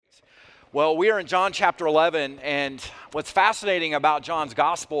Well, we are in John chapter 11, and what's fascinating about John's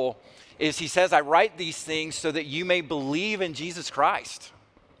gospel is he says, I write these things so that you may believe in Jesus Christ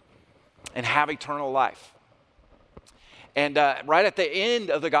and have eternal life. And right at the end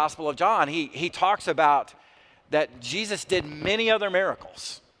of the Gospel of John, he talks about that Jesus did many other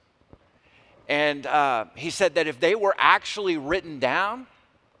miracles. And he said that if they were actually written down,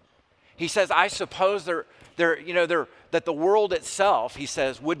 he says, I suppose that the world itself, he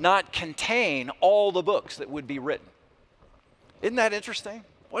says, would not contain all the books that would be written. Isn't that interesting?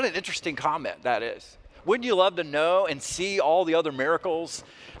 What an interesting comment that is. Wouldn't you love to know and see all the other miracles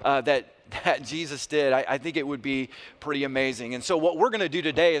that Jesus did? I think it would be pretty amazing. And so what we're going to do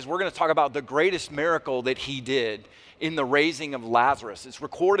today is we're going to talk about the greatest miracle that he did in the raising of Lazarus. It's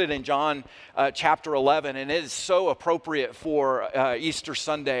recorded in John chapter 11, and it is so appropriate for Easter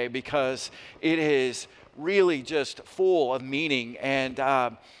Sunday because it is really just full of meaning and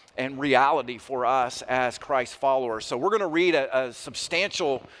reality for us as Christ followers. So we're going to read a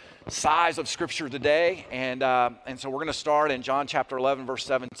substantial size of Scripture today, and so we're going to start in John chapter 11, verse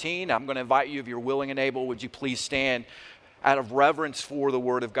 17. I'm going to invite you, if you're willing and able, would you please stand out of reverence for the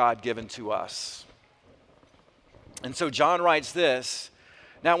Word of God given to us. And so John writes this,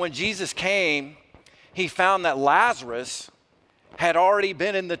 now when Jesus came, he found that Lazarus had already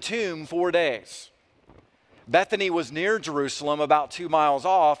been in the tomb 4 days. Bethany was near Jerusalem, about 2 miles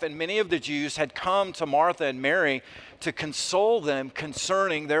off, and many of the Jews had come to Martha and Mary to console them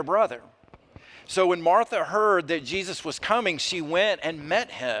concerning their brother. So when Martha heard that Jesus was coming, she went and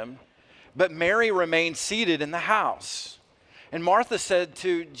met him, but Mary remained seated in the house. And Martha said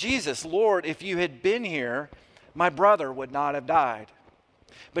to Jesus, Lord, if you had been here, my brother would not have died.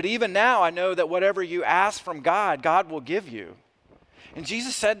 But even now I know that whatever you ask from God, God will give you. And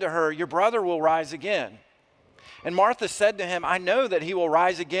Jesus said to her, your brother will rise again. And Martha said to him, I know that he will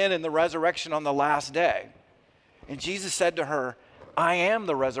rise again in the resurrection on the last day. And Jesus said to her, I am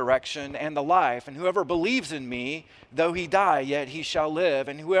the resurrection and the life, and whoever believes in me, though he die, yet he shall live.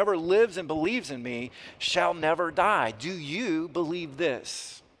 And whoever lives and believes in me shall never die. Do you believe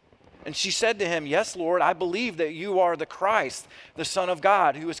this? And she said to him, yes, Lord, I believe that you are the Christ, the Son of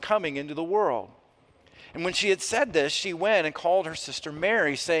God, who is coming into the world. And when she had said this, she went and called her sister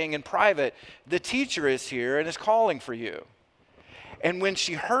Mary, saying in private, the teacher is here and is calling for you. And when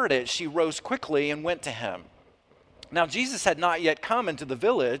she heard it, she rose quickly and went to him. Now Jesus had not yet come into the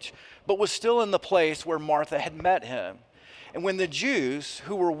village, but was still in the place where Martha had met him. And when the Jews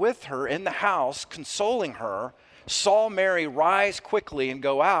who were with her in the house, consoling her, saw Mary rise quickly and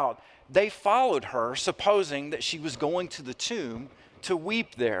go out, they followed her, supposing that she was going to the tomb to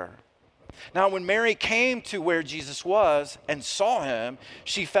weep there. Now when Mary came to where Jesus was and saw him,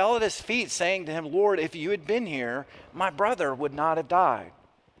 she fell at his feet, saying to him, Lord, if you had been here, my brother would not have died.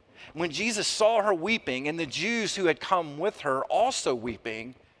 When Jesus saw her weeping, and the Jews who had come with her also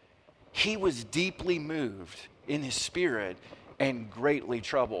weeping, he was deeply moved in his spirit and greatly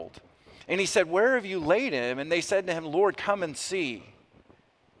troubled. And he said, where have you laid him? And they said to him, Lord, come and see.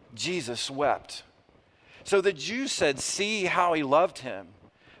 Jesus wept. So the Jews said, see how he loved him.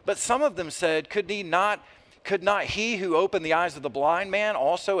 But some of them said, could not he who opened the eyes of the blind man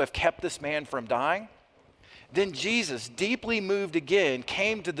also have kept this man from dying? Then Jesus, deeply moved again,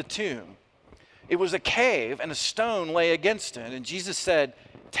 came to the tomb. It was a cave, and a stone lay against it. And Jesus said,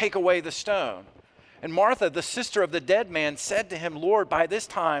 take away the stone. And Martha, the sister of the dead man, said to him, Lord, by this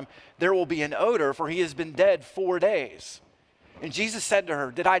time there will be an odor, for he has been dead 4 days. And Jesus said to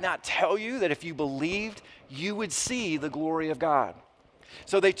her, did I not tell you that if you believed, you would see the glory of God?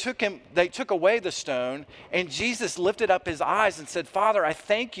 So they took away the stone, and Jesus lifted up his eyes and said, Father, I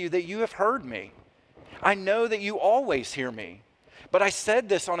thank you that you have heard me. I know that you always hear me. But I said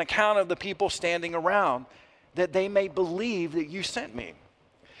this on account of the people standing around, that they may believe that you sent me.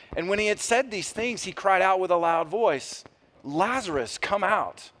 And when he had said these things, he cried out with a loud voice, Lazarus, come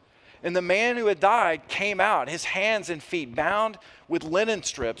out. And the man who had died came out, his hands and feet bound with linen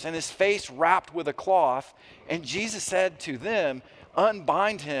strips, and his face wrapped with a cloth. And Jesus said to them,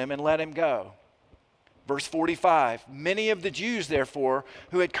 unbind him and let him go. Verse 45, many of the Jews, therefore,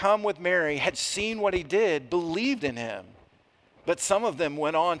 who had come with Mary, had seen what he did, believed in him. But some of them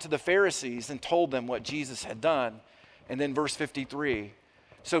went on to the Pharisees and told them what Jesus had done. And then verse 53,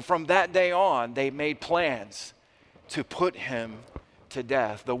 so from that day on, they made plans to put him to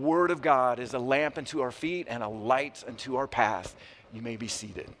death. The word of God is a lamp unto our feet and a light unto our path. You may be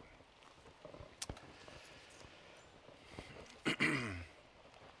seated.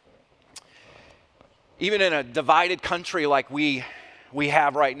 Even in a divided country like we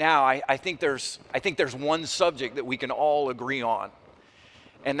have right now, I think there's one subject that we can all agree on.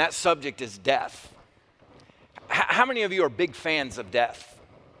 and that subject is death. How many of you are big fans of death?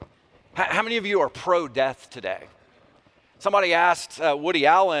 How many of you are pro-death today? Somebody asked Woody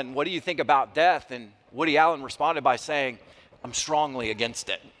Allen, what do you think about death? And Woody Allen responded by saying, I'm strongly against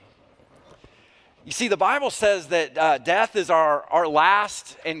it. You see, the Bible says that death is our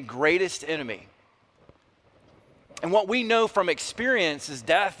last and greatest enemy. And what we know from experience is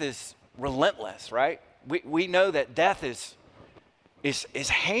death is relentless, right? We know that death is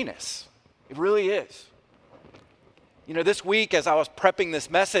heinous. It really is. You know, this week as I was prepping this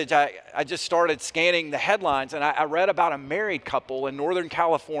message, I just started scanning the headlines, and I read about a married couple in Northern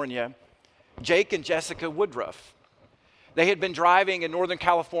California, Jake and Jessica Woodruff. They had been driving in Northern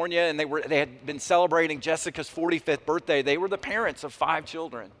California, and they had been celebrating Jessica's 45th birthday. They were the parents of 5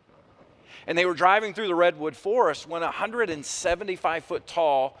 children. And they were driving through the redwood forest when a 175-foot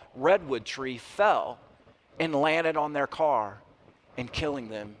tall redwood tree fell and landed on their car and killing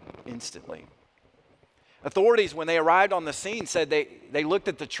them instantly. Authorities, when they arrived on the scene, said they looked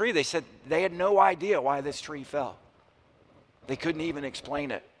at the tree. They said they had no idea why this tree fell. They couldn't even explain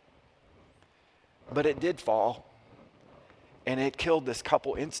it. But it did fall, and it killed this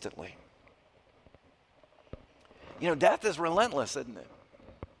couple instantly. You know, death is relentless, isn't it?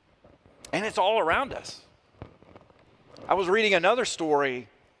 And it's all around us. I was reading another story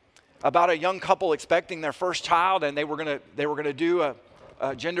about a young couple expecting their first child, and they were gonna do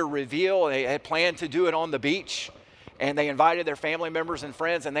a gender reveal. They had planned to do it on the beach, and they invited their family members and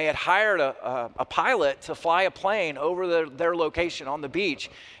friends, and they had hired a pilot to fly a plane over their location on the beach,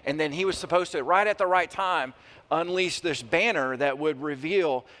 and then he was supposed to, right at the right time, unleash this banner that would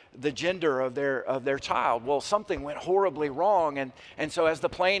reveal the gender of their child. Well, something went horribly wrong, and so as the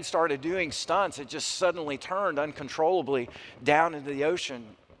plane started doing stunts, it just suddenly turned uncontrollably down into the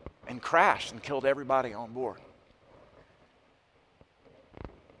ocean and crashed and killed everybody on board.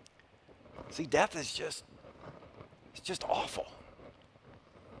 See, death is just awful.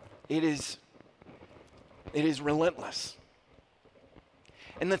 It is relentless.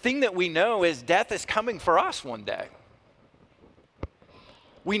 And the thing that we know is death is coming for us one day.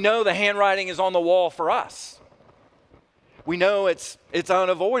 We know the handwriting is on the wall for us. We know it's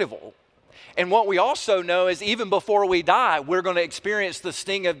unavoidable. And what we also know is even before we die, we're going to experience the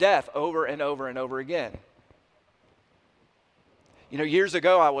sting of death over and over and over again. You know, years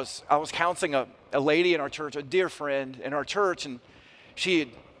ago, I was counseling a lady in our church, a dear friend in our church, and she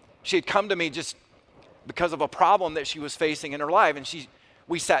had come to me just because of a problem that she was facing in her life. And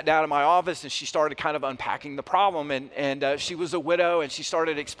we sat down in my office, and she started kind of unpacking the problem. And she was a widow, and she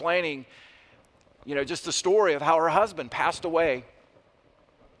started explaining, you know, just the story of how her husband passed away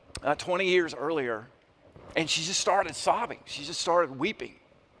 20 years earlier. And she just started sobbing. She just started weeping.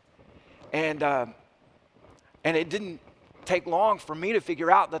 And it didn't take long for me to figure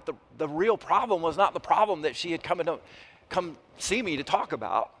out that the real problem was not the problem that she had come see me to talk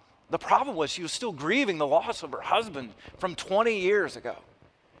about. The problem was she was still grieving the loss of her husband from 20 years ago.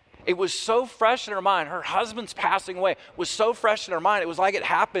 It was so fresh in her mind. Her husband's passing away was so fresh in her mind. It was like it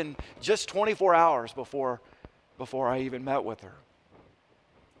happened just 24 hours before I even met with her.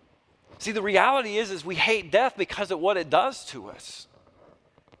 See, the reality is we hate death because of what it does to us,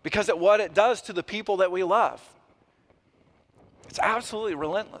 because of what it does to the people that we love. It's absolutely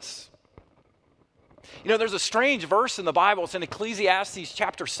relentless. You know, there's a strange verse in the Bible. It's in Ecclesiastes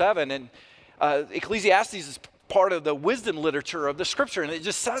chapter 7. And Ecclesiastes is part of the wisdom literature of the scripture. And it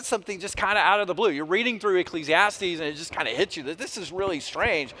just says something just kind of out of the blue. You're reading through Ecclesiastes and it just kind of hits you that this is really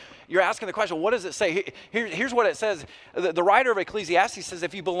strange. You're asking the question, what does it say? Here's what it says. The writer of Ecclesiastes says,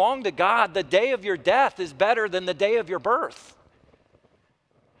 if you belong to God, the day of your death is better than the day of your birth.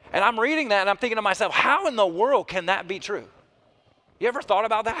 And I'm reading that and I'm thinking to myself, how in the world can that be true? You ever thought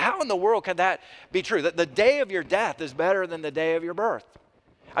about that? How in the world could that be true? That the day of your death is better than the day of your birth.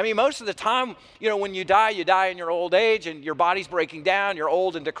 I mean, most of the time, you know, when you die in your old age and your body's breaking down, you're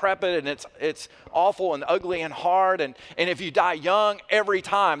old and decrepit and it's awful and ugly and hard. And if you die young, every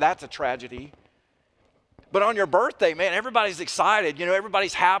time, that's a tragedy. But on your birthday, man, everybody's excited. You know,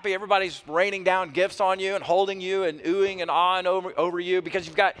 everybody's happy. Everybody's raining down gifts on you and holding you and oohing and ahhing over you because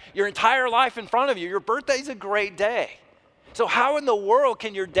you've got your entire life in front of you. Your birthday's a great day. So how in the world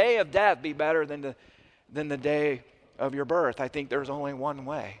can your day of death be better than the day of your birth? I think there's only one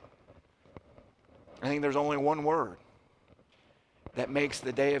way. I think there's only one word that makes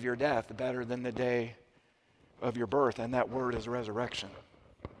the day of your death better than the day of your birth, and that word is resurrection.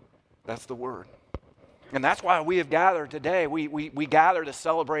 That's the word. And that's why we have gathered today. We gather to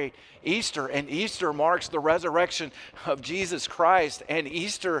celebrate Easter, and Easter marks the resurrection of Jesus Christ, and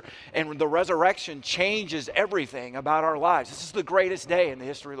Easter and the resurrection changes everything about our lives. This is the greatest day in the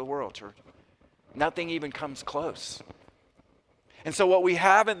history of the world, church. Nothing even comes close. And so what we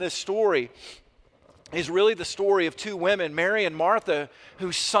have in this story is really the story of two women, Mary and Martha,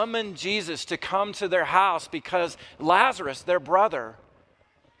 who summoned Jesus to come to their house because Lazarus, their brother,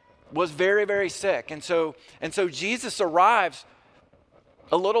 was very, very sick. And so Jesus arrives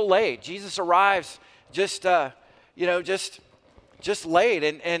a little late. Jesus arrives just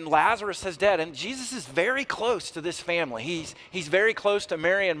late, and Lazarus is dead. And Jesus is very close to this family. He's very close to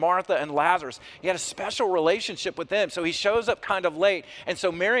Mary and Martha and Lazarus. He had a special relationship with them, so he shows up kind of late. And so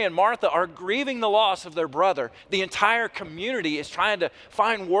Mary and Martha are grieving the loss of their brother. The entire community is trying to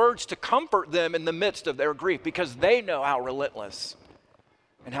find words to comfort them in the midst of their grief because they know how relentless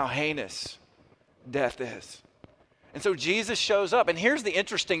and how heinous death is. And so Jesus shows up. And here's the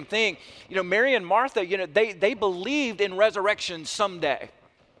interesting thing. Mary and Martha, they believed in resurrection someday.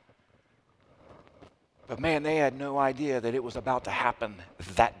 But man, they had no idea that it was about to happen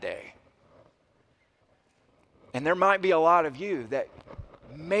that day. And there might be a lot of you that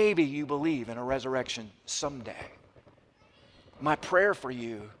maybe you believe in a resurrection someday. My prayer for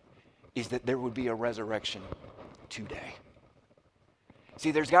you is that there would be a resurrection today.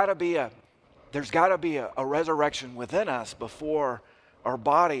 See, there's got to be a resurrection within us before our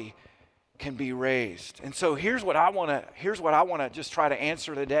body can be raised. And so here's what I want to just try to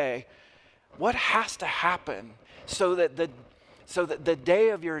answer today. What has to happen so that the day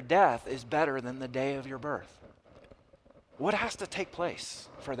of your death is better than the day of your birth? What has to take place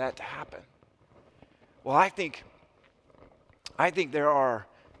for that to happen? Well, I think there are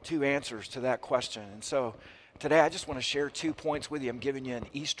two answers to that question. And so today, I just want to share 2 points with you. I'm giving you an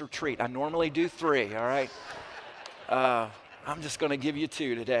Easter treat. I normally do 3, all right? I'm just going to give you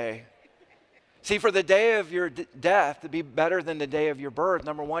 2 today. See, for the day of your death to be better than the day of your birth,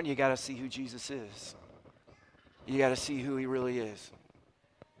 number one, you got to see who Jesus is. You got to see who he really is.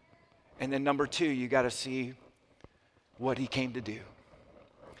 And then number 2, you got to see what he came to do.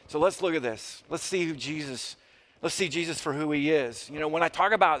 So let's look at this. Let's see Jesus for who he is. When I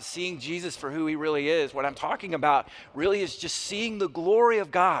talk about seeing Jesus for who he really is, what I'm talking about really is just seeing the glory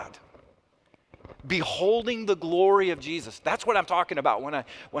of God. Beholding the glory of Jesus. That's what I'm talking about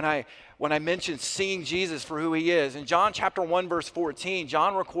when I mention seeing Jesus for who he is. In John chapter 1 verse 14,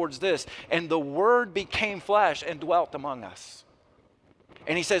 John records this, and the Word became flesh and dwelt among us.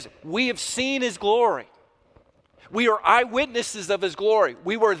 And he says, we have seen his glory. We are eyewitnesses of his glory.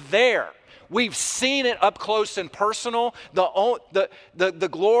 We were there. We've seen it up close and personal, the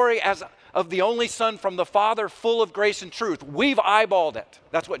glory as of the only Son from the Father, full of grace and truth. We've eyeballed it.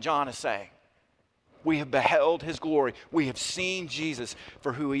 That's what John is saying. We have beheld his glory. We have seen Jesus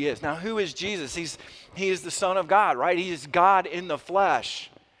for who he is. Now, who is Jesus? He is the Son of God, right? He is God in the flesh.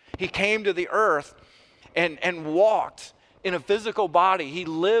 He came to the earth and walked in a physical body. He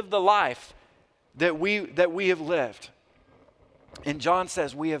lived the life that we have lived. And John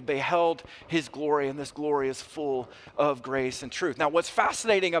says we have beheld his glory, and this glory is full of grace and truth. Now, what's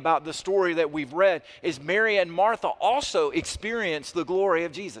fascinating about the story that we've read is Mary and Martha also experienced the glory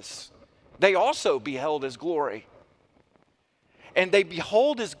of Jesus. They also beheld his glory. And they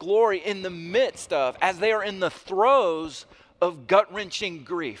behold his glory in the midst of, as they are in the throes of gut-wrenching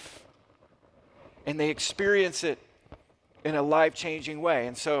grief. And they experience it in a life-changing way.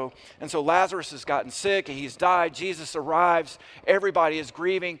 And so Lazarus has gotten sick, he's died, Jesus arrives, everybody is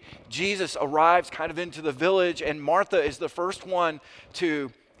grieving. Jesus arrives kind of into the village, and Martha is the first one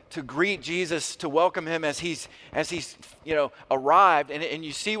to greet Jesus, to welcome him as he's arrived. And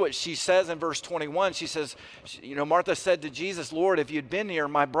you see what she says in verse 21. She says, Martha said to Jesus, Lord, if you'd been here,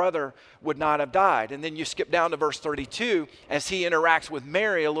 my brother would not have died. And then you skip down to verse 32. As he interacts with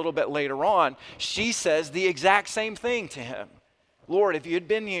Mary a little bit later on, she says the exact same thing to him. Lord, if you had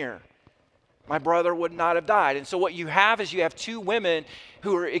been here, my brother would not have died. And so what you have is you have two women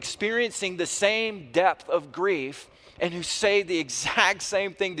who are experiencing the same depth of grief and who say the exact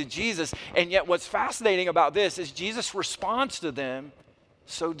same thing to Jesus. And yet what's fascinating about this is Jesus responds to them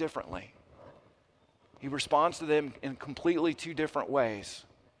so differently. He responds to them in completely 2 different ways.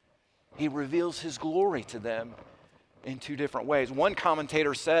 He reveals his glory to them in 2 different ways. One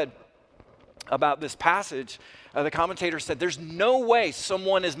commentator said about this passage, the commentator said, there's no way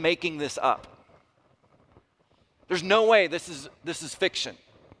someone is making this up. There's no way this is fiction.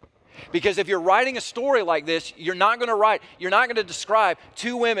 Because if you're writing a story like this, you're not going to describe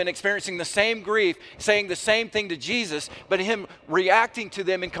two women experiencing the same grief, saying the same thing to Jesus, but him reacting to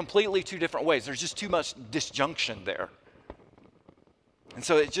them in completely two different ways. There's just too much disjunction there. And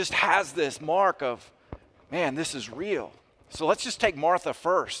so it just has this mark of, man, this is real. So let's just take Martha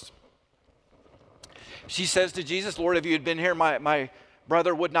first. She says to Jesus, Lord, if you had been here, my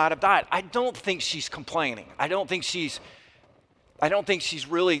brother would not have died. I don't think she's complaining. I don't think she's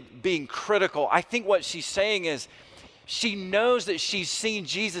really being critical. I think what she's saying is she knows that she's seen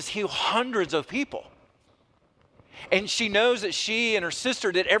Jesus heal hundreds of people. And she knows that she and her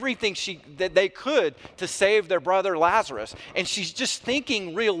sister did everything that they could to save their brother Lazarus. And she's just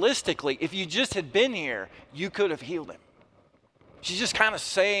thinking realistically, if you just had been here, you could have healed him. She's just kind of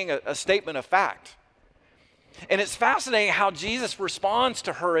saying a statement of fact. And it's fascinating how Jesus responds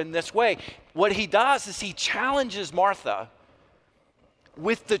to her in this way. What he does is he challenges Martha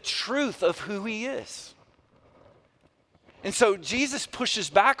with the truth of who he is. And so Jesus pushes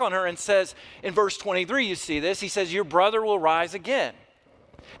back on her and says, in verse 23, you see this, he says, your brother will rise again.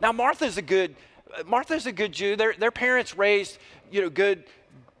 Now, Martha's a good Jew. Their parents raised, good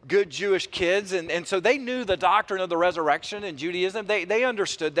Jewish kids, and so they knew the doctrine of the resurrection in Judaism. They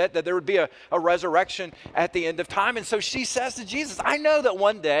understood that there would be a resurrection at the end of time. And so she says to Jesus, I know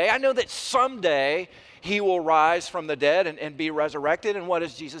that someday he will rise from the dead and be resurrected. And what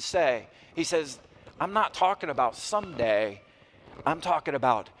does Jesus say? He says, I'm not talking about someday, I'm talking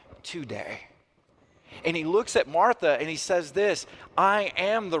about today. And he looks at Martha and he says this, I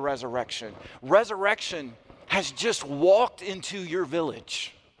am the resurrection. Resurrection has just walked into your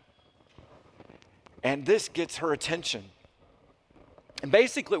village. And this gets her attention. And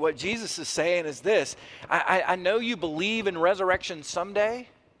basically what Jesus is saying is this, I know you believe in resurrection someday,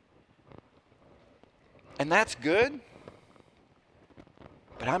 and that's good,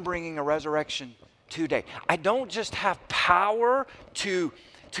 but I'm bringing a resurrection today. I don't just have power to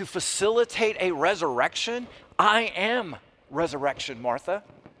facilitate a resurrection. I am resurrection, Martha.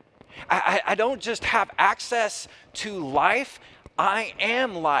 I don't just have access to life. I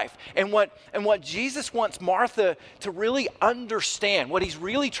am life. And what Jesus wants Martha to really understand, what he's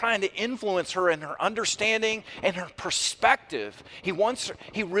really trying to influence her in her understanding and her perspective, he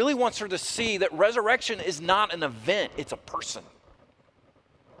really wants her to see that resurrection is not an event, it's a person.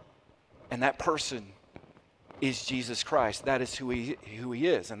 And that person is Jesus Christ. That is who he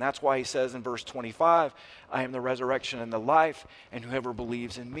is. And that's why he says in verse 25, I am the resurrection and the life, and whoever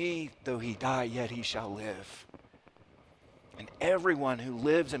believes in me, though he die, yet he shall live. And everyone who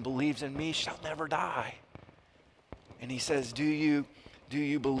lives and believes in me shall never die. And he says, do you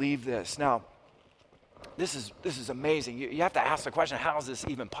believe this? Now, this is amazing. You have to ask the question, how is this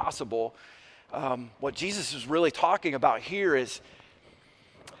even possible? What Jesus is really talking about here is,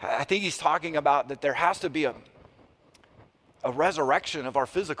 I think he's talking about that there has to be a resurrection of our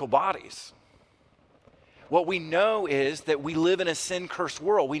physical bodies. What we know is that we live in a sin-cursed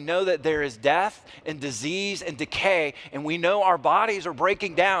world. We know that there is death and disease and decay, and we know our bodies are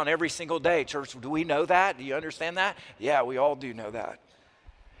breaking down every single day. Church, do we know that? Do you understand that? Yeah, we all do know that.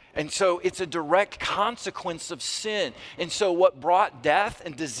 And so it's a direct consequence of sin. And so what brought death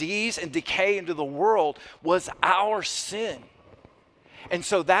and disease and decay into the world was our sin. And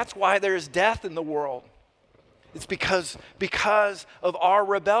so that's why there's death in the world. It's because of our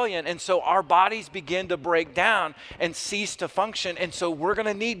rebellion. And so our bodies begin to break down and cease to function. And so we're going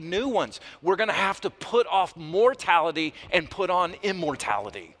to need new ones. We're going to have to put off mortality and put on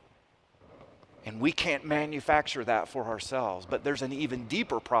immortality. And we can't manufacture that for ourselves. But there's an even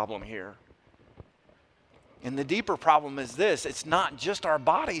deeper problem here. And the deeper problem is this. It's not just our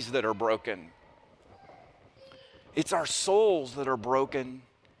bodies that are broken. It's our souls that are broken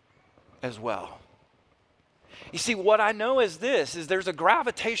as well. You see, what I know is this, is there's a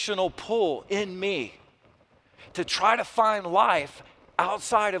gravitational pull in me to try to find life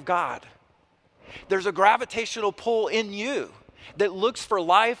outside of God. There's a gravitational pull in you that looks for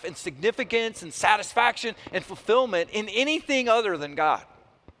life and significance and satisfaction and fulfillment in anything other than God.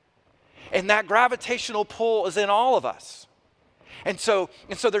 And that gravitational pull is in all of us. And so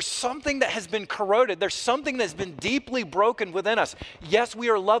there's something that has been corroded. There's something that's been deeply broken within us. Yes, we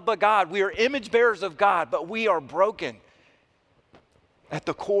are loved by God. We are image bearers of God, but we are broken at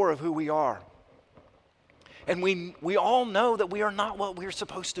the core of who we are. And we all know that we are not what we're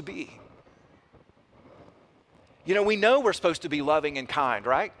supposed to be. You know, we know we're supposed to be loving and kind,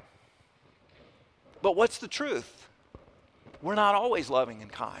 right? But what's the truth? We're not always loving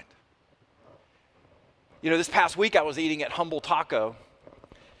and kind. You know, this past week I was eating at Humble Taco.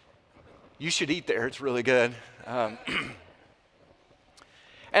 You should eat there, it's really good.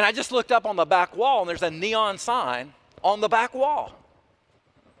 And I just looked up on the back wall, and there's a neon sign on the back wall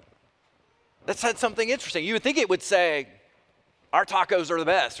that said something interesting. You would think it would say, our tacos are the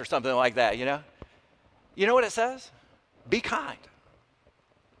best, or something like that, you know? You know what it says? Be kind.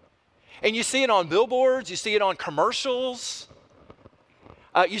 And you see it on billboards, you see it on commercials,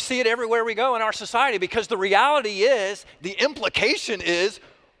 you see it everywhere we go in our society, because the reality is, the implication is,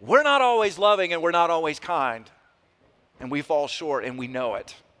 we're not always loving and we're not always kind. And we fall short and we know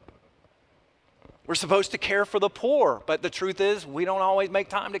it. We're supposed to care for the poor, but the truth is, we don't always make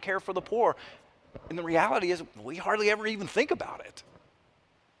time to care for the poor. And the reality is, we hardly ever even think about it.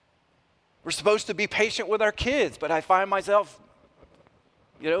 We're supposed to be patient with our kids, but I find myself,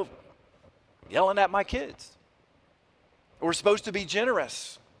 yelling at my kids. We're supposed to be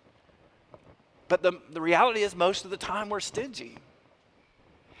generous. But the reality is, most of the time we're stingy.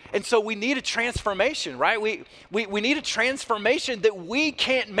 And so we need a transformation, right? We need a transformation that we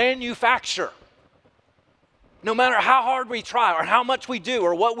can't manufacture. No matter how hard we try, or how much we do,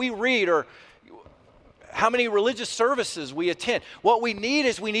 or what we read, or how many religious services we attend. What we need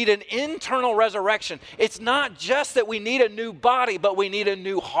is we need an internal resurrection. It's not just that we need a new body, but we need a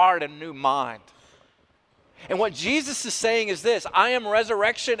new heart and a new mind. And what Jesus is saying is this: I am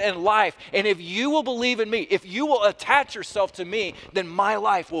resurrection and life. And if you will believe in me, if you will attach yourself to me, then my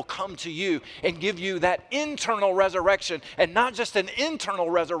life will come to you and give you that internal resurrection. And not just an internal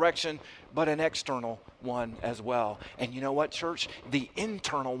resurrection, but an external one as well. And you know what, church? The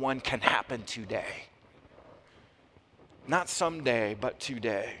internal one can happen today. Not someday, but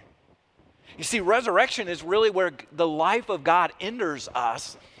today. You see, resurrection is really where the life of God enters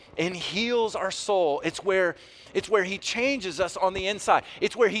us and heals our soul. It's where he changes us on the inside.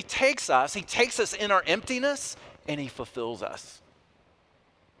 It's where he takes us in our emptiness, and he fulfills us.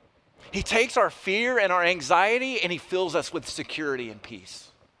 He takes our fear and our anxiety, and he fills us with security and peace.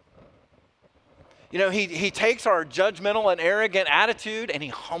 He takes our judgmental and arrogant attitude, and he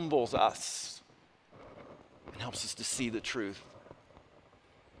humbles us and helps us to see the truth.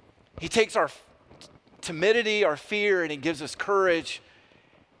 He takes our timidity, our fear, and he gives us courage.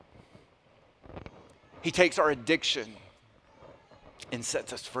 He takes our addiction and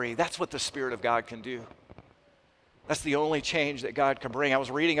sets us free. That's what the Spirit of God can do. That's the only change that God can bring. I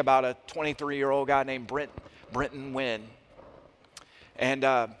was reading about a 23-year-old guy named Brenton Wynn.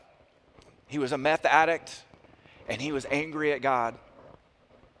 And he was a meth addict, and he was angry at God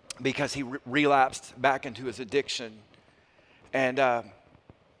because he relapsed back into his addiction. And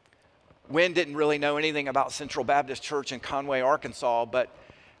Wynn didn't really know anything about Central Baptist Church in Conway, Arkansas, but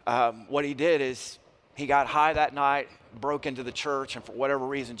what he did is he got high that night, broke into the church, and for whatever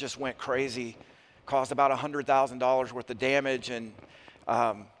reason just went crazy, caused about $100,000 worth of damage, and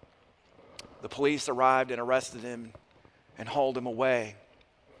the police arrived and arrested him and hauled him away.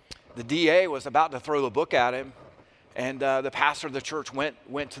 The DA was about to throw the book at him, and the pastor of the church went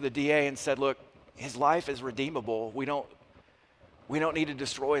to the DA and said, look, his life is redeemable. We don't need to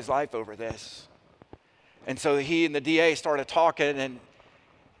destroy his life over this. And so he and the DA started talking, and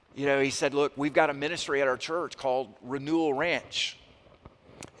he said, look, we've got a ministry at our church called Renewal Ranch.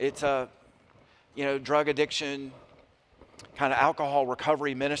 It's a, drug addiction, kind of alcohol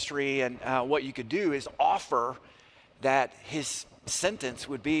recovery ministry. And what you could do is offer that his sentence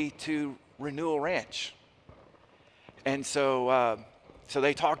would be to Renewal Ranch. And so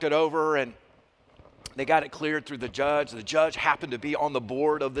they talked it over, and they got it cleared through the judge. The judge happened to be on the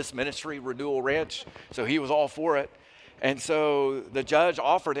board of this ministry, Renewal Ranch, so he was all for it. And so the judge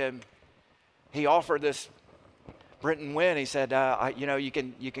offered this Brenton Wynn. He said,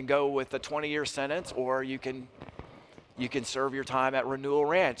 you can go with a 20-year sentence, or you can serve your time at Renewal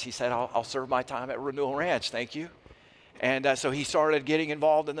Ranch. He said, I'll serve my time at Renewal Ranch, thank you. And so he started getting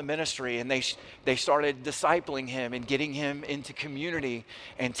involved in the ministry, and they started discipling him and getting him into community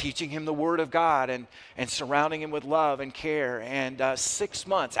and teaching him the Word of God and surrounding him with love and care. And 6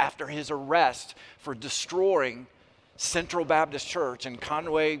 months after his arrest for destroying Central Baptist Church in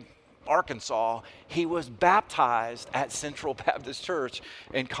Conway, Arkansas, he was baptized at Central Baptist Church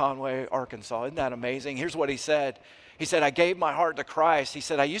in Conway, Arkansas. Isn't that amazing? Here's what he said. He said, I gave my heart to Christ. He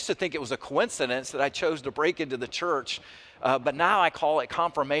said, I used to think it was a coincidence that I chose to break into the church, but now I call it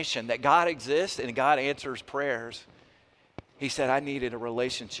confirmation that God exists and God answers prayers. He said, I needed a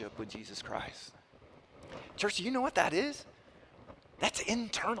relationship with Jesus Christ. Church, do you know what that is? That's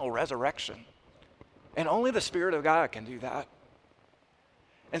internal resurrection. And only the Spirit of God can do that.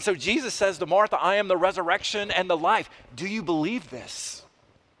 And so Jesus says to Martha, I am the resurrection and the life. Do you believe this?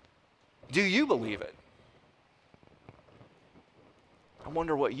 Do you believe it? I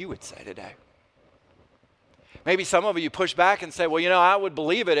wonder what you would say today. Maybe some of you push back and say, well, I would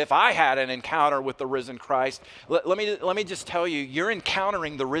believe it if I had an encounter with the risen Christ. Let me just tell you, you're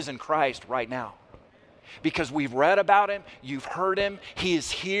encountering the risen Christ right now. Because we've read about him, you've heard him, he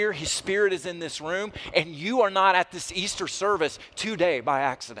is here, his spirit is in this room, and you are not at this Easter service today by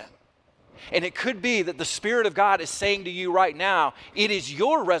accident. And it could be that the Spirit of God is saying to you right now, it is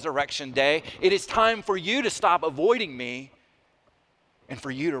your resurrection day. It is time for you to stop avoiding me and for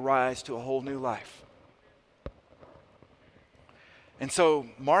you to rise to a whole new life. And so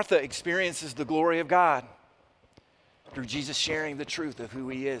Martha experiences the glory of God through Jesus sharing the truth of who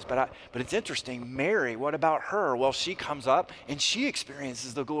he is. But it's interesting, Mary, what about her? Well, she comes up and she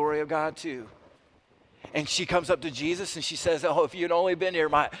experiences the glory of God too. And she comes up to Jesus and she says, oh, if you'd only been here,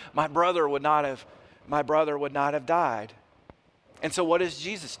 my brother would not have died. And so what does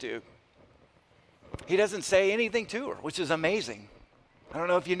Jesus do? He doesn't say anything to her, which is amazing. I don't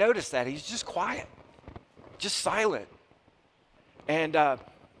know if you noticed that. He's just quiet, just silent. And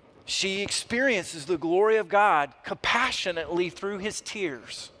she experiences the glory of God compassionately through his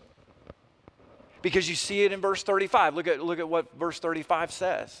tears. Because you see it in verse 35. Look at what verse 35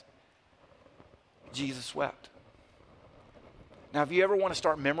 says. Jesus wept. Now, if you ever want to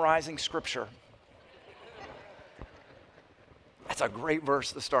start memorizing Scripture, that's a great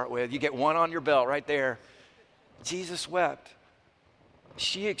verse to start with. You get one on your belt right there. Jesus wept.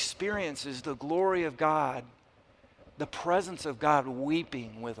 She experiences the glory of God, the presence of God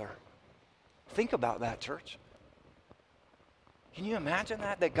weeping with her. Think about that, church. Can you imagine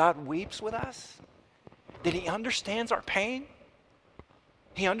that God weeps with us? That he understands our pain?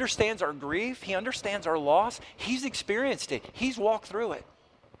 He understands our grief. He understands our loss. He's experienced it. He's walked through it.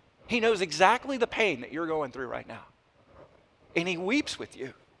 He knows exactly the pain that you're going through right now. And he weeps with you.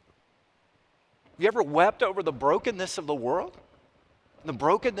 Have you ever wept over the brokenness of the world? The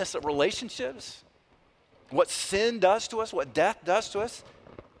brokenness of relationships? What sin does to us? What death does to us?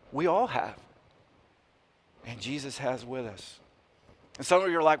 We all have. And Jesus has with us. And some of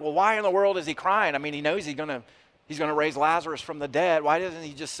you are like, well, why in the world is he crying? I mean, he knows he's going to raise Lazarus from the dead. Why doesn't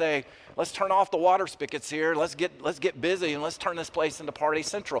he just say, let's turn off the water spigots here, let's get busy and let's turn this place into Party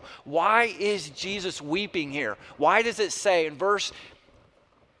Central? Why is Jesus weeping here? Why does it say in verse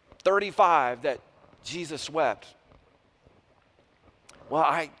 35 that Jesus wept? Well,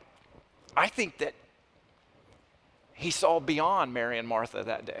 I think that he saw beyond Mary and Martha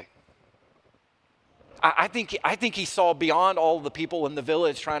that day. I think he saw beyond all the people in the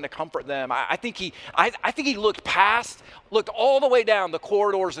village trying to comfort them. I think he looked all the way down the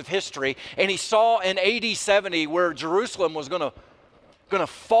corridors of history, and he saw in AD 70 where Jerusalem was going to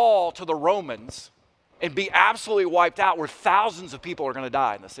fall to the Romans and be absolutely wiped out, where thousands of people are going to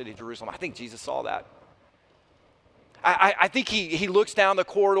die in the city of Jerusalem. I think Jesus saw that. I think he looks down the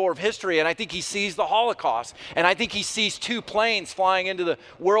corridor of history, and I think he sees the Holocaust. And I think he sees 2 planes flying into the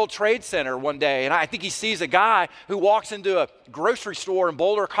World Trade Center one day. And I think he sees a guy who walks into a grocery store in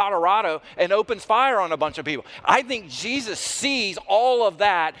Boulder, Colorado, and opens fire on a bunch of people. I think Jesus sees all of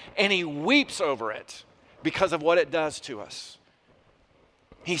that, and he weeps over it because of what it does to us.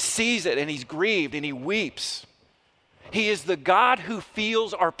 He sees it, and he's grieved, and he weeps. He is the God who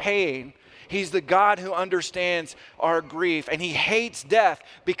feels our pain. He's the God who understands our grief, and he hates death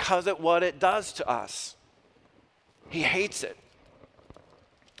because of what it does to us. He hates it.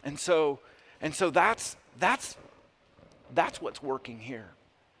 And so that's what's working here.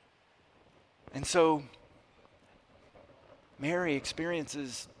 And so Mary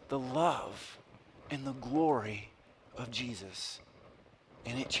experiences the love and the glory of Jesus,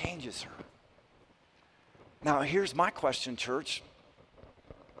 and it changes her. Now, here's my question, church.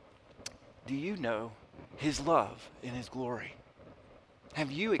 Do you know his love and his glory?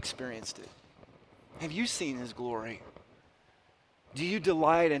 Have you experienced it? Have you seen his glory? Do you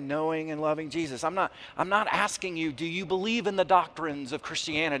delight in knowing and loving Jesus? I'm not asking you, do you believe in the doctrines of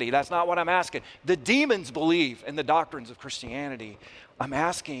Christianity? That's not what I'm asking. The demons believe in the doctrines of Christianity. I'm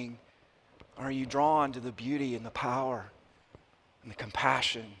asking, are you drawn to the beauty and the power and the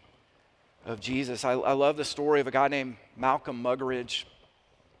compassion of Jesus? I love the story of a guy named Malcolm Muggeridge.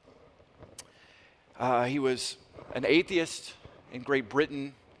 He was an atheist in Great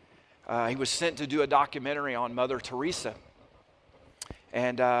Britain. He was sent to do a documentary on Mother Teresa.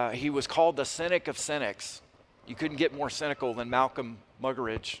 And he was called the cynic of cynics. You couldn't get more cynical than Malcolm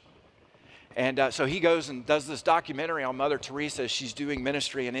Muggeridge. And so he goes and does this documentary on Mother Teresa. She's doing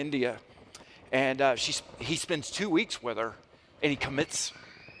ministry in India. And he spends 2 weeks with her, and he commits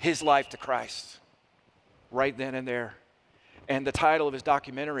his life to Christ right then and there. And the title of his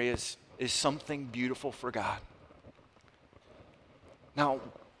documentary is Something Beautiful for God. Now,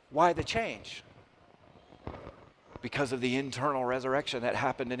 why the change? because of the internal resurrection that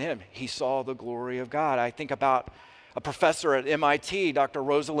happened in him. He saw the glory of God. I think about a professor at MIT, Dr.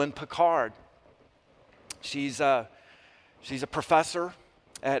 Rosalind Picard. She's a professor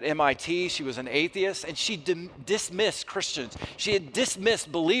at MIT. She was an atheist, and she dismissed Christians. She had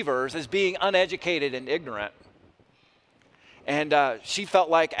dismissed believers as being uneducated and ignorant. And she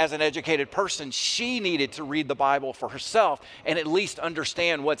felt like, as an educated person, she needed to read the Bible for herself and at least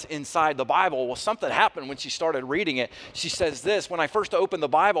understand what's inside the Bible. Well, something happened when she started reading it. She says this: when I first opened the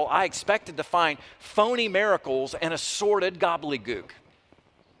Bible, I expected to find phony miracles and assorted gobbledygook.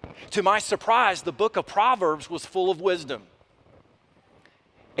 To my surprise, the book of Proverbs was full of wisdom.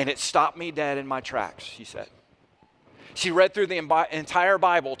 And it stopped me dead in my tracks, she said. She read through the entire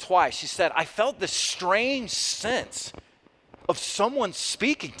Bible twice. She said, I felt this strange sense of someone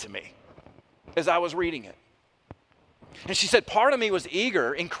speaking to me as I was reading it. And she said, part of me was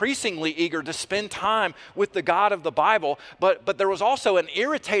eager, increasingly eager to spend time with the God of the Bible, but there was also an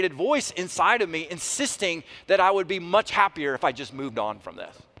irritated voice inside of me insisting that I would be much happier if I just moved on from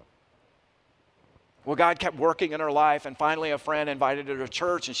this. Well, God kept working in her life, and finally a friend invited her to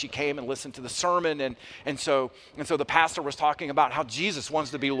church, and she came and listened to the sermon, and so the pastor was talking about how Jesus wants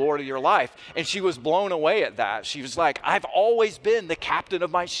to be Lord of your life, and she was blown away at that. She was like, I've always been the captain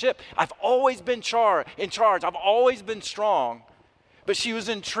of my ship. I've always been in charge. I've always been strong. But she was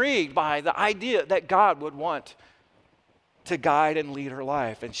intrigued by the idea that God would want to guide and lead her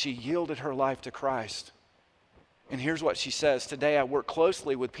life, and she yielded her life to Christ. And here's what she says: today I work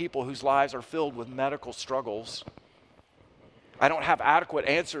closely with people whose lives are filled with medical struggles. I don't have adequate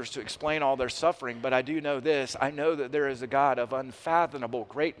answers to explain all their suffering, but I do know this. I know that there is a God of unfathomable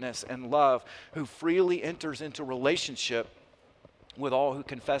greatness and love who freely enters into relationship with all who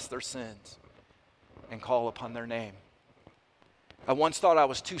confess their sins and call upon their name. I once thought I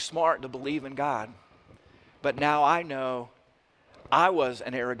was too smart to believe in God, but now I know I was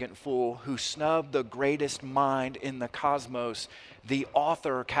an arrogant fool who snubbed the greatest mind in the cosmos, the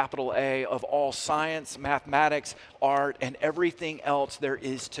author, capital A, of all science, mathematics, art, and everything else there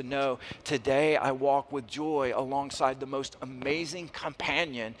is to know. Today, I walk with joy alongside the most amazing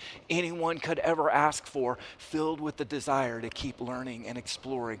companion anyone could ever ask for, filled with the desire to keep learning and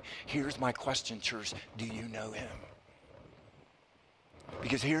exploring. Here's my question, church: do you know him?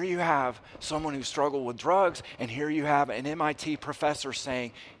 Because here you have someone who struggled with drugs, and here you have an MIT professor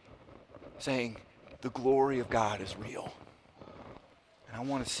saying, the glory of God is real. And I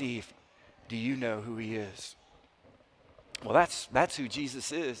want to see do you know who he is? Well, that's who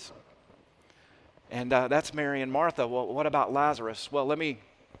Jesus is. And that's Mary and Martha. Well, what about Lazarus? Well,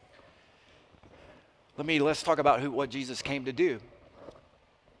 let's talk about what Jesus came to do.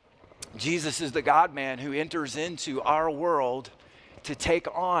 Jesus is the God-man who enters into our world to take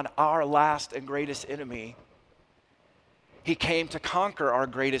on our last and greatest enemy. He came to conquer our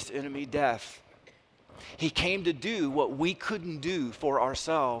greatest enemy, death. He came to do what we couldn't do for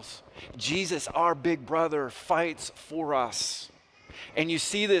ourselves. Jesus, our big brother, fights for us. And you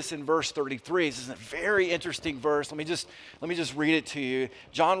see this in verse 33. This is a very interesting verse. Let me just read it to you.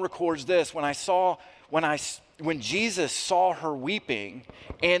 John records this: when Jesus saw her weeping,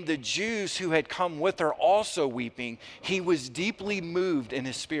 and the Jews who had come with her also weeping, he was deeply moved in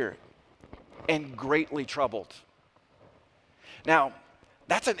his spirit and greatly troubled. Now,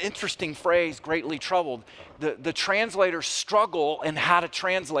 that's an interesting phrase, greatly troubled. The translators struggle in how to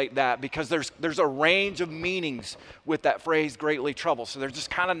translate that because there's a range of meanings with that phrase, greatly troubled. So they're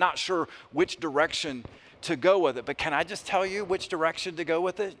just kind of not sure which direction to go with it. But can I just tell you which direction to go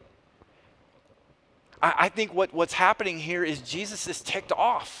with it? I think what's happening here is Jesus is ticked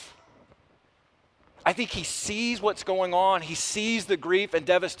off. I think he sees what's going on. He sees the grief and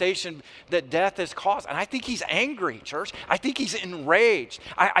devastation that death has caused. And I think he's angry, church. I think he's enraged.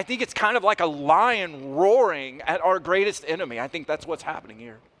 I think it's kind of like a lion roaring at our greatest enemy. I think that's what's happening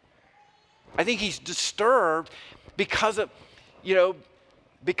here. I think he's disturbed because of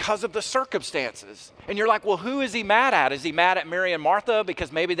the circumstances. And you're like, well, who is he mad at? Is he mad at Mary and Martha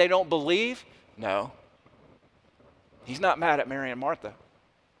because maybe they don't believe? No. He's not mad at Mary and Martha.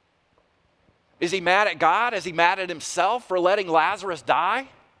 Is he mad at God? Is he mad at himself for letting Lazarus die?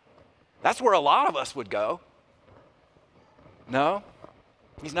 That's where a lot of us would go. No,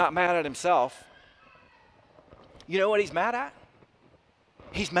 he's not mad at himself. You know what he's mad at?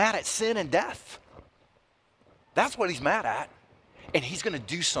 He's mad at sin and death. That's what he's mad at. And he's going to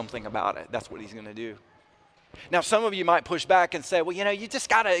do something about it. That's what he's going to do. Now, some of you might push back and say, well, you just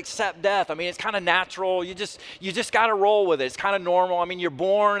got to accept death. I mean, it's kind of natural. You just got to roll with it. It's kind of normal. I mean, you're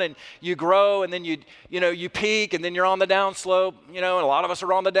born and you grow and then you peak and then you're on the downslope, and a lot of us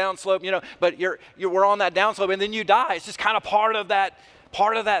are on the downslope, but we're on that downslope and then you die. It's just kind of part of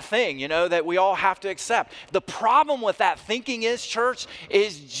that thing, that we all have to accept. The problem with that thinking is, church,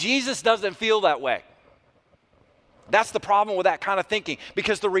 is Jesus doesn't feel that way. That's the problem with that kind of thinking,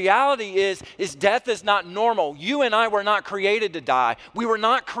 because the reality is death is not normal. You and I were not created to die. We were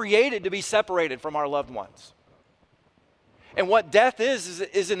not created to be separated from our loved ones. And what death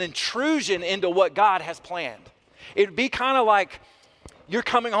is an intrusion into what God has planned. It'd be kind of like you're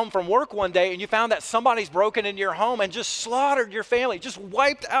coming home from work one day and you found that somebody's broken into your home and just slaughtered your family, just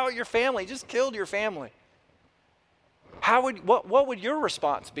wiped out your family, just killed your family. What would your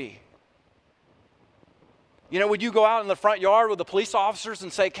response be? Would you go out in the front yard with the police officers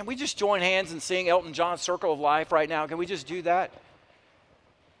and say, can we just join hands and sing Elton John's Circle of Life right now? Can we just do that?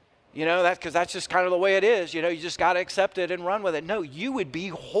 Because that's just kind of the way it is. You just got to accept it and run with it. No, you would be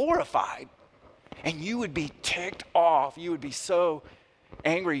horrified and you would be ticked off. You would be so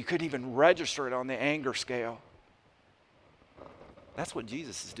angry you couldn't even register it on the anger scale. That's what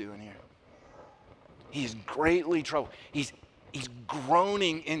Jesus is doing here. He's greatly troubled. He's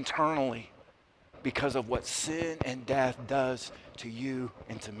groaning internally because of what sin and death does to you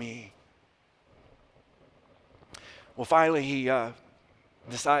and to me. Well, finally, he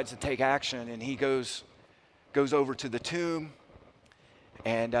decides to take action, and he goes over to the tomb,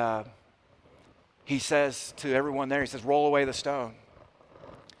 and he says to everyone there, he says, roll away the stone.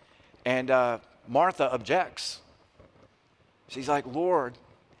 And Martha objects. She's like, Lord,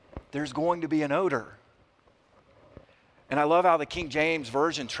 there's going to be an odor. And I love how the King James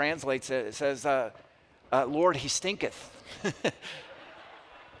Version translates it. It says, Lord, he stinketh.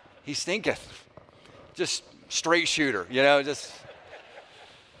 He stinketh. Just straight shooter, just.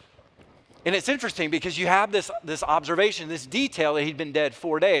 And it's interesting because you have this observation, this detail that he'd been dead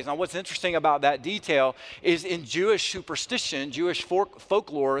 4 days. Now, what's interesting about that detail is in Jewish superstition, Jewish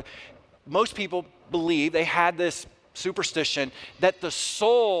folklore, most people believe, they had this superstition that the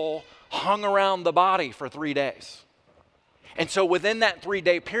soul hung around the body for 3 days. And so within that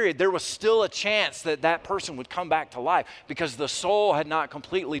 3-day period, there was still a chance that that person would come back to life because the soul had not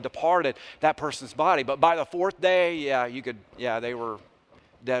completely departed that person's body. But by the 4th day, they were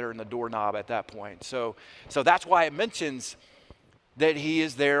deader than the doorknob at that point. So that's why it mentions that he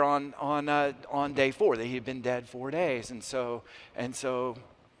is there on day 4, that he had been dead 4 days. And so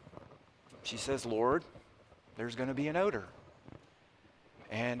she says, Lord, there's going to be an odor.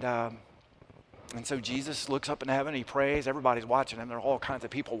 And so Jesus looks up in heaven, he prays, everybody's watching him, there are all kinds of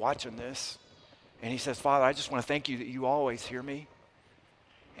people watching this. And he says, Father, I just want to thank you that you always hear me.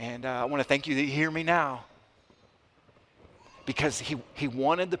 And I want to thank you that you hear me now. Because he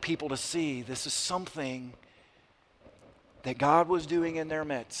wanted the people to see this is something that God was doing in their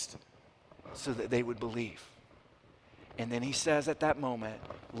midst so that they would believe. And then he says at that moment,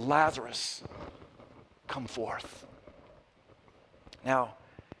 Lazarus, come forth. Now,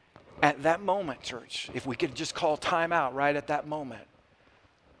 at that moment, church, if we could just call time out right at that moment,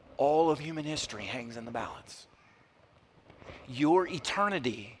 all of human history hangs in the balance. Your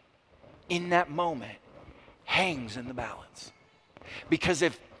eternity in that moment hangs in the balance. Because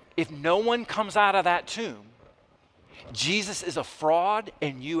if no one comes out of that tomb, Jesus is a fraud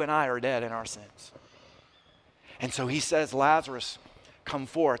and you and I are dead in our sins. And so he says, Lazarus, come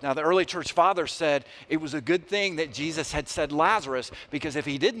forth. Now, the early church fathers said it was a good thing that Jesus had said Lazarus, because if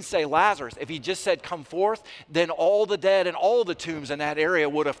he didn't say Lazarus, if he just said come forth, then all the dead and all the tombs in that area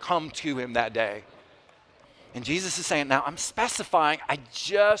would have come to him that day. And Jesus is saying, now I'm specifying, I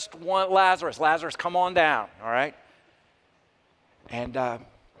just want Lazarus. Lazarus, come on down, all right? And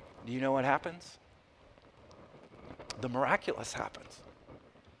do you know what happens? The miraculous happens.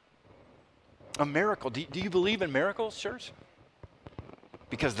 A miracle. Do you believe in miracles, church?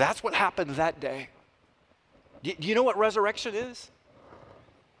 Because that's what happened that day. Do you know what resurrection is?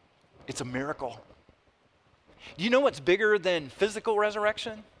 It's a miracle. Do you know what's bigger than physical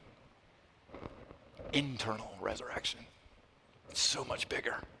resurrection? Internal resurrection. It's so much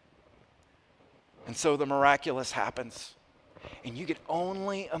bigger. And so the miraculous happens. And you could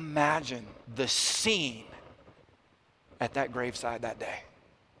only imagine the scene at that graveside that day.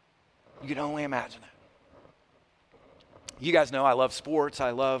 You can only imagine it. You guys know I love sports. I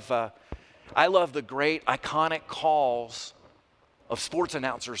love the great iconic calls of sports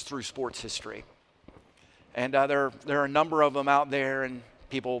announcers through sports history. And there are a number of them out there, and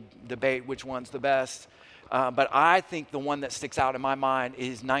people debate which one's the best. But I think the one that sticks out in my mind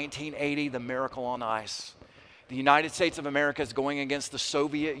is 1980, The Miracle on Ice. The United States of America is going against the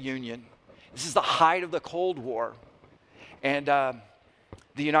Soviet Union. This is the height of the Cold War. And the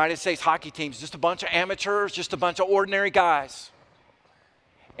United States hockey team is just a bunch of amateurs, just a bunch of ordinary guys.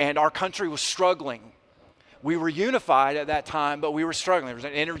 And our country was struggling. We were unified at that time, but we were struggling. There was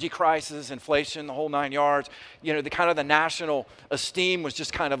an energy crisis, inflation, the whole 9 yards. You know, the national esteem was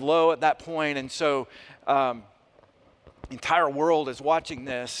just kind of low at that point. And so the entire world is watching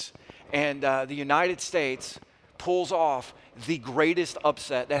this. And the United States pulls off the greatest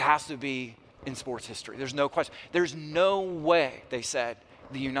upset that has to be in sports history. There's no question. There's no way, they said,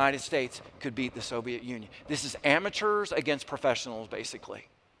 the United States could beat the Soviet Union. This is amateurs against professionals, basically.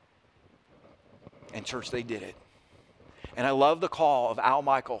 And church, they did it. And I love the call of Al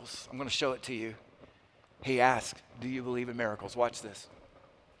Michaels. I'm going to show it to you. He asked, do you believe in miracles? Watch this.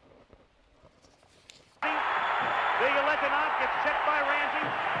 Bilyaletdinov gets checked by Ramsey.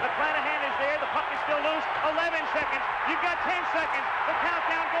 McClanahan is there. The puck is still loose. 11 seconds. You've got 10 seconds. The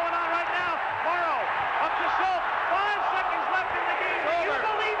countdown going on right now. Morrow up to Schultz. 5 seconds left in the game. Do you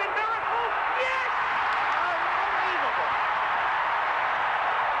believe in miracles? Yes! Unbelievable.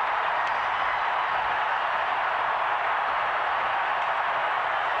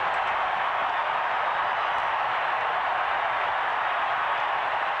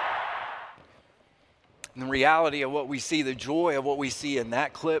 And the reality of what we see, the joy of what we see in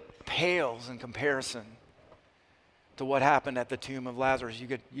that clip pales in comparison to what happened at the tomb of Lazarus.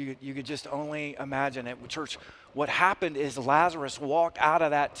 You could just only imagine it. Church, what happened is Lazarus walked out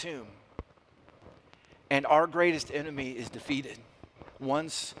of that tomb, and our greatest enemy is defeated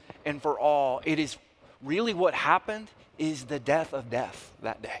once and for all. It is really what happened is the death of death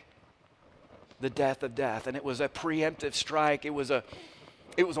that day. The death of death. And it was a preemptive strike. It was a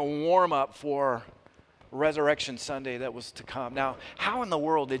warm-up for Resurrection Sunday that was to come. Now, how in the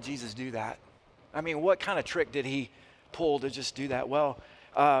world did Jesus do that? I mean, what kind of trick did he pull to just do that? Well,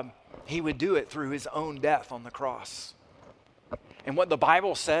 he would do it through his own death on the cross. And what the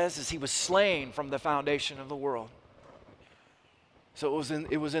Bible says is he was slain from the foundation of the world. So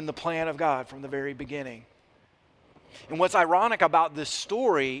it was in the plan of God from the very beginning. And what's ironic about this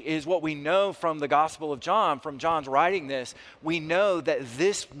story is what we know from the Gospel of John, from John's writing this. We know that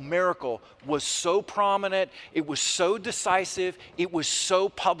this miracle was so prominent, it was so decisive, it was so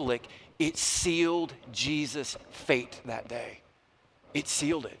public, it sealed Jesus' fate that day. It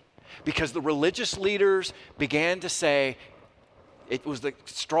sealed it. Because the religious leaders began to say, it was the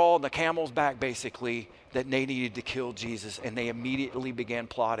straw on the camel's back, basically, that they needed to kill Jesus. And they immediately began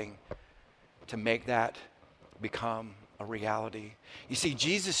plotting to make that become a reality. You see,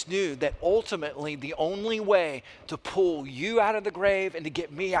 Jesus knew that ultimately the only way to pull you out of the grave and to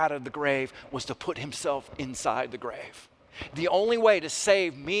get me out of the grave was to put himself inside the grave. The only way to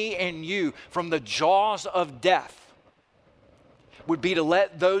save me and you from the jaws of death would be to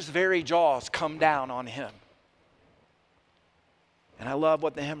let those very jaws come down on him. And I love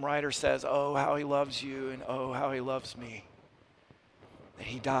what the hymn writer says, oh, how he loves you and oh, how he loves me. That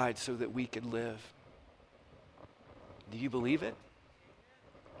he died so that we could live. Do you believe it?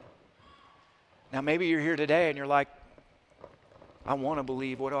 Now, maybe you're here today and you're like, I want to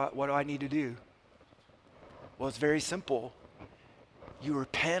believe. What do I need to do? Well, it's very simple. You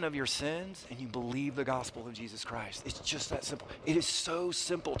repent of your sins and you believe the gospel of Jesus Christ. It's just that simple. It is so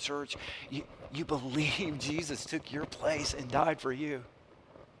simple, church. You believe Jesus took your place and died for you.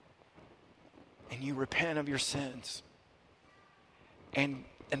 And you repent of your sins. And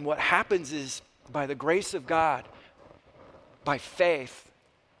what happens is, by the grace of God, by faith,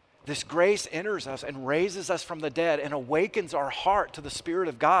 this grace enters us and raises us from the dead and awakens our heart to the Spirit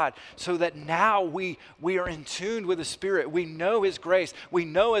of God so that now we are in tune with the Spirit. We know His grace. We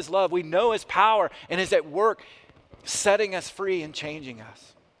know His love. We know His power and is at work setting us free and changing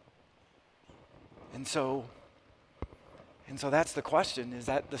us. And so that's the question. Is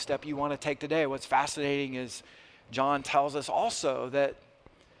that the step you want to take today? What's fascinating is John tells us also that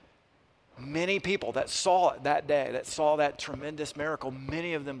many people that saw it that day, that saw that tremendous miracle,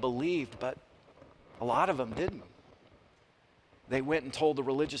 many of them believed, but a lot of them didn't. They went and told the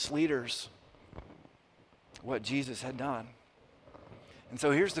religious leaders what Jesus had done. And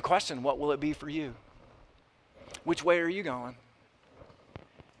so here's the question, what will it be for you? Which way are you going?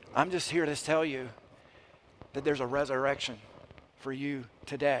 I'm just here to tell you that there's a resurrection for you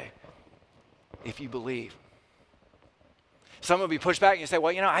today if you believe. Some of you push back and you say,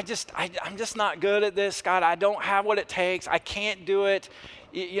 well, I'm just not good at this, God. I don't have what it takes. I can't do it.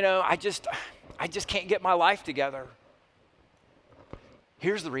 I just can't get my life together.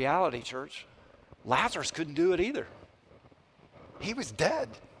 Here's the reality, church. Lazarus couldn't do it either. He was dead.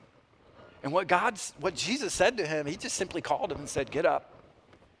 And what Jesus said to him, he just simply called him and said, get up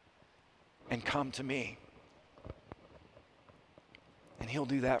and come to me. And he'll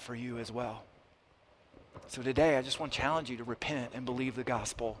do that for you as well. So today, I just want to challenge you to repent and believe the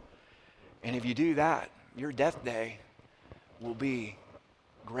gospel. And if you do that, your death day will be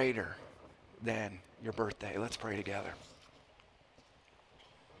greater than your birthday. Let's pray together.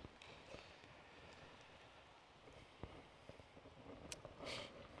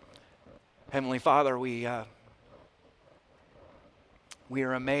 Heavenly Father, we are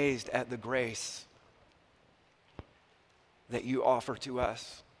amazed at the grace that you offer to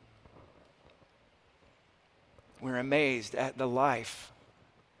us. We're amazed at the life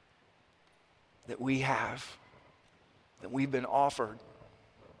that we have, that we've been offered.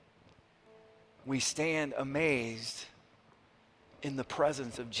 We stand amazed in the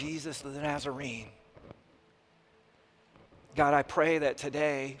presence of Jesus the Nazarene. God, I pray that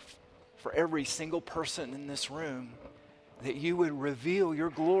today, for every single person in this room, that you would reveal your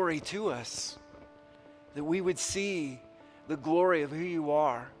glory to us, that we would see the glory of who you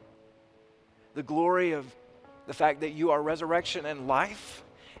are, the glory of the fact that you are resurrection and life,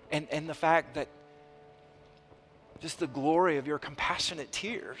 and the fact that just the glory of your compassionate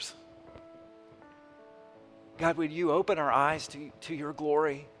tears. God, would you open our eyes to your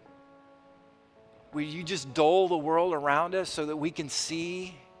glory? Would you just dull the world around us so that we can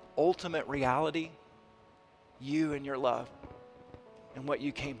see ultimate reality, you and your love, and what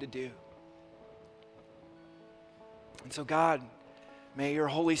you came to do? And so, God, may your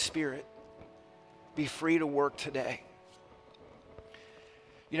Holy Spirit be free to work today.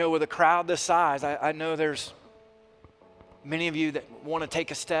 You know, with a crowd this size, I know there's many of you that want to take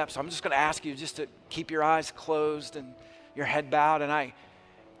a step, so I'm just going to ask you just to keep your eyes closed and your head bowed. And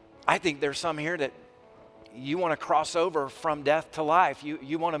I think there's some here that you want to cross over from death to life.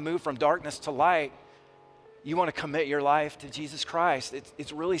 You want to move from darkness to light. You want to commit your life to Jesus Christ.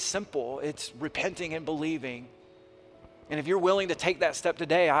 It's really simple. It's repenting and believing. And if you're willing to take that step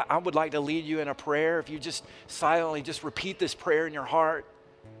today, I would like to lead you in a prayer. If you just silently just repeat this prayer in your heart.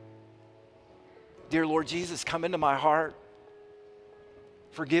 Dear Lord Jesus, come into my heart.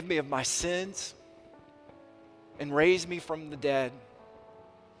 Forgive me of my sins and raise me from the dead.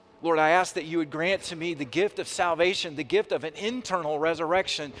 Lord, I ask that you would grant to me the gift of salvation, the gift of an internal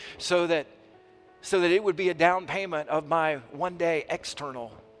resurrection, so that it would be a down payment of my one day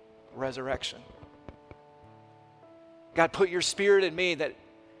external resurrection. God, put your Spirit in me that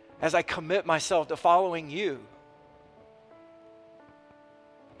as I commit myself to following you,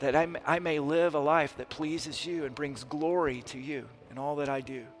 that I may live a life that pleases you and brings glory to you in all that I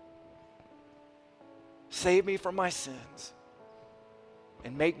do. Save me from my sins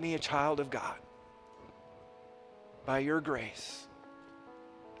and make me a child of God by your grace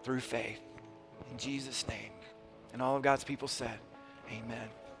through faith. In Jesus' name. And all of God's people said, amen.